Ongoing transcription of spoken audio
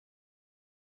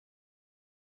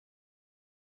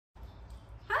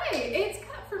it's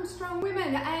Kat from Strong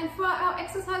Women, and for our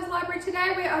exercise library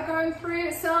today we are going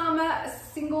through some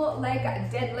single leg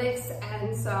deadlifts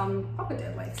and some proper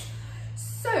deadlifts.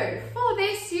 So for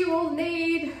this you will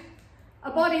need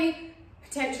a body,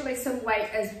 potentially some weight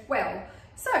as well.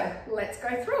 So let's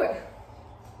go through it.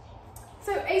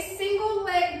 So a single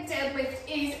leg deadlift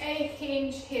is a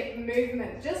hinge hip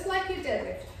movement, just like your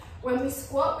deadlift. When we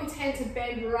squat, we tend to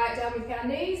bend right down with our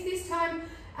knees. This time,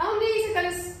 our knees are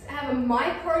going to have a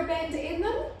micro bend in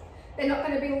them. They're not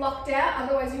going to be locked out,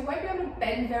 otherwise you won't be able to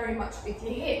bend very much with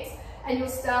your hips. And you'll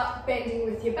start bending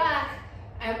with your back,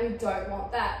 and we don't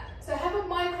want that. So have a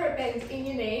micro bend in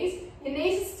your knees. Your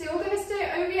knees are still going to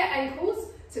stay over your ankles,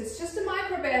 so it's just a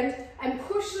micro bend, and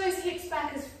push those hips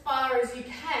back as far as you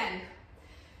can.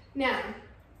 Now,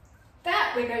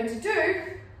 that we're going to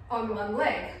do on one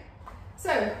leg.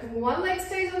 So one leg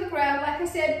stays on the ground, like I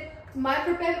said,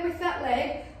 micro bend with that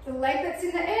leg. The leg that's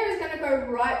in the air is going to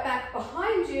go right back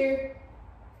behind you.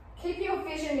 Keep your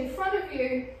vision in front of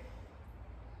you.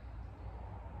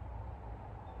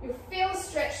 You'll feel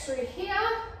stretch through here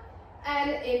and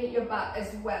in your butt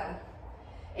as well.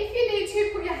 If you need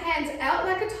to, put your hands out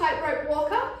like a tightrope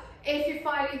walker if you're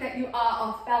finding that you are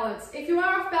off balance. If you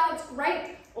are off balance,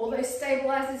 great. All those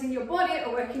stabilizers in your body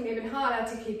are working even harder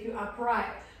to keep you upright.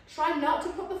 Try not to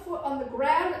put the foot on the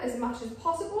ground as much as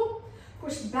possible.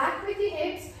 Push back with your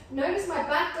hips. Notice my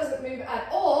back doesn't move at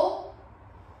all.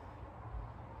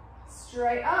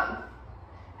 Straight up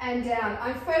and down.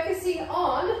 I'm focusing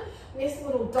on this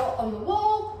little dot on the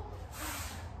wall.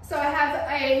 So I have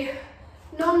a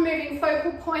non-moving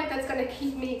focal point that's going to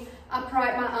keep me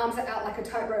upright. My arms are out like a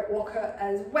tightrope walker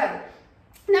as well.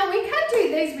 Now we can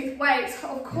do these with weights,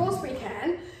 of course we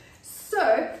can.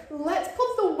 So let's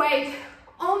put the weight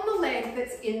on the leg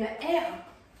that's in the air.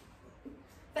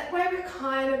 That way we're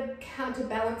kind of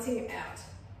counterbalancing it out.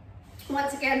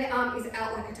 Once again, the arm is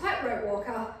out like a tightrope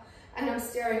walker, and I'm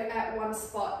staring at one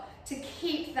spot to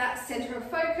keep that center of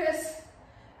focus,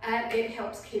 and it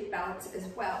helps keep balance as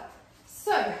well.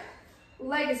 So,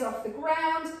 leg is off the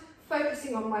ground,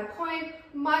 focusing on my point,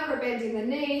 micro bending the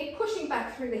knee, pushing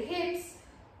back through the hips,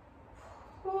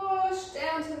 push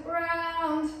down to the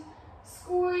ground,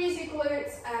 squeeze your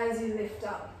glutes as you lift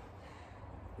up.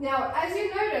 Now, as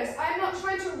you notice, I'm not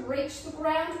trying to reach the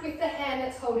ground with the hand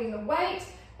that's holding the weight.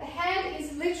 The hand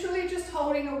is literally just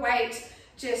holding the weight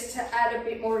just to add a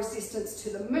bit more resistance to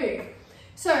the move.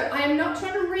 So I am not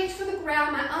trying to reach for the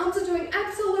ground. My arms are doing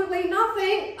absolutely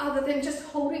nothing other than just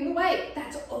holding the weight.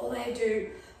 That's all they do.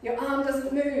 Your arm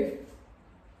doesn't move.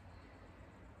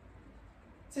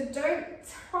 So don't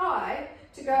try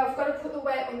to go, I've got to put the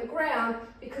weight on the ground,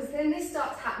 because then this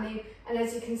starts happening, and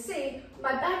as you can see,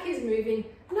 my back is moving,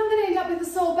 and I'm going to end up with a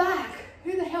sore back.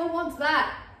 Who the hell wants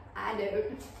that? I do.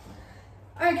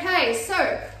 Okay,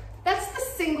 so that's the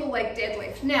single leg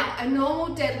deadlift. Now, a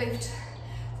normal deadlift,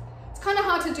 it's kind of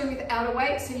hard to do without a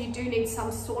weight, so you do need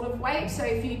some sort of weight. So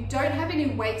if you don't have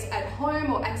any weights at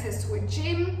home or access to a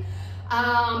gym,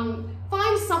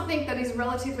 find something that is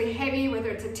relatively heavy, whether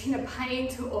it's a tin of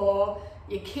paint or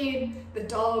your kid, the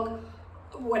dog,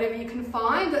 whatever you can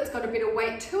find that's got a bit of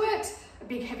weight to it, a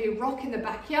big heavy rock in the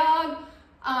backyard,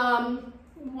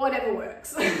 whatever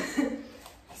works.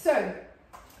 So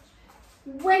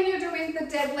when you're doing the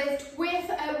deadlift with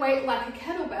a weight like a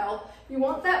kettlebell, you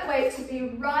want that weight to be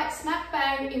right smack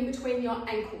bang in between your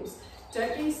ankles.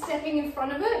 Don't be stepping in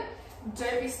front of it.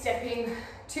 Don't be stepping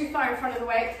too far in front of the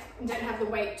weight, and don't have the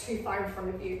weight too far in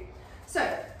front of you.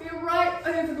 So be right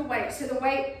over the weight, so the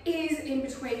weight is in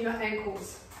between your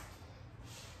ankles.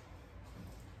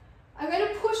 I'm going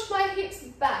to push my hips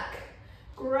back,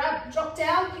 drop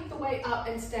down, pick the weight up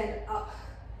and stand up.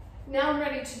 Now I'm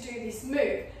ready to do this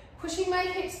move. Pushing my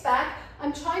hips back,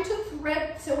 I'm trying to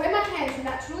thread, so where my hands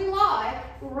naturally lie,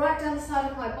 right down the side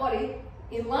of my body,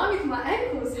 in line with my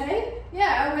ankles, hey?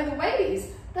 Yeah, where the weight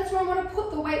is. That's where I want to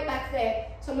put the weight back there.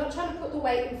 So I'm not trying to put the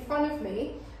weight in front of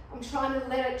me. I'm trying to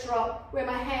let it drop where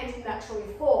my hands naturally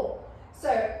fall.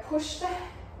 So push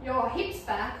your hips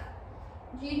back.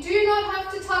 You do not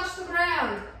have to touch the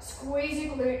ground. Squeeze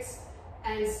your glutes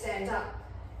and stand up.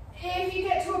 If you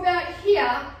get to about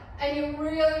here and you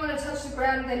really want to touch the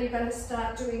ground, then you're going to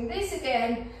start doing this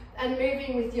again and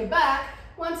moving with your back.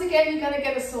 Once again, you're going to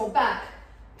get a sore back.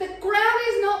 The ground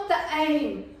is not the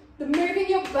aim. The moving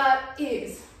your butt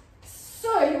is.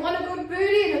 So you want a good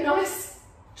booty and a nice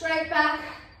straight back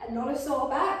and not a sore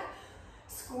back.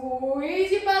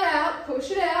 Squeeze your butt out,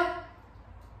 push it out.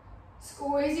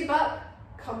 Squeeze your butt,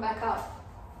 come back up.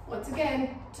 Once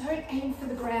again, don't aim for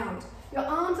the ground. Your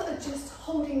arms are just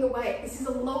holding the weight. This is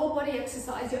a lower body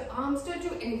exercise. Your arms don't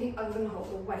do anything other than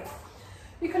hold the weight.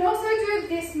 You can also do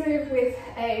this move with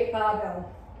a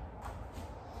barbell.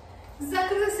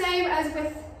 Exactly the same as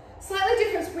with, slightly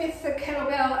difference with the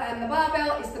kettlebell and the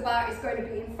barbell is the bar is going to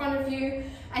be in front of you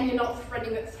and you're not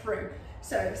threading it through.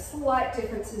 So slight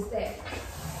differences there.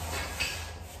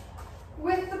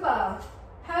 With the bar,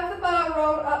 have the bar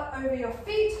rolled up over your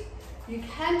feet. You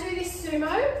can do this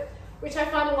sumo, which I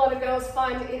find a lot of girls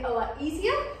find it a lot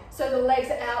easier. So the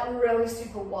legs are out really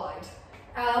super wide.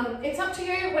 It's up to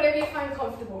you, whatever you find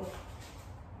comfortable.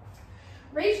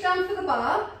 Reach down for the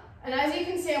bar, and as you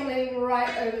can see, I'm leaning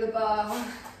right over the bar.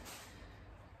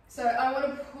 So I want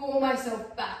to pull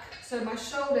myself back. So my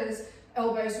shoulders,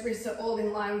 elbows, wrists are all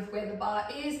in line with where the bar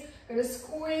is. I'm going to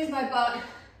squeeze my butt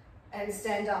and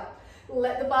stand up.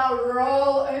 Let the bar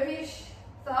roll over your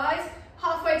thighs.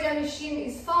 Halfway down your shin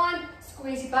is fine.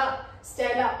 Squeeze your butt,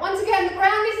 stand up. Once again, the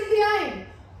ground isn't the aim.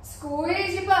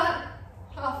 Squeeze your butt.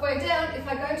 Halfway down, if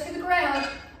I go to the ground,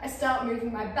 I start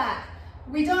moving my back.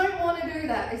 We don't want to do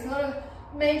that. It's not a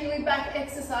majorly back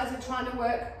exercise. We're trying to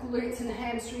work glutes and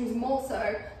hamstrings more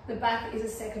so. The back is a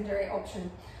secondary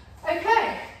option.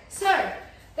 Okay, so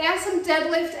there are some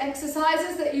deadlift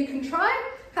exercises that you can try.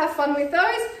 Have fun with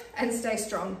those and stay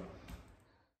strong.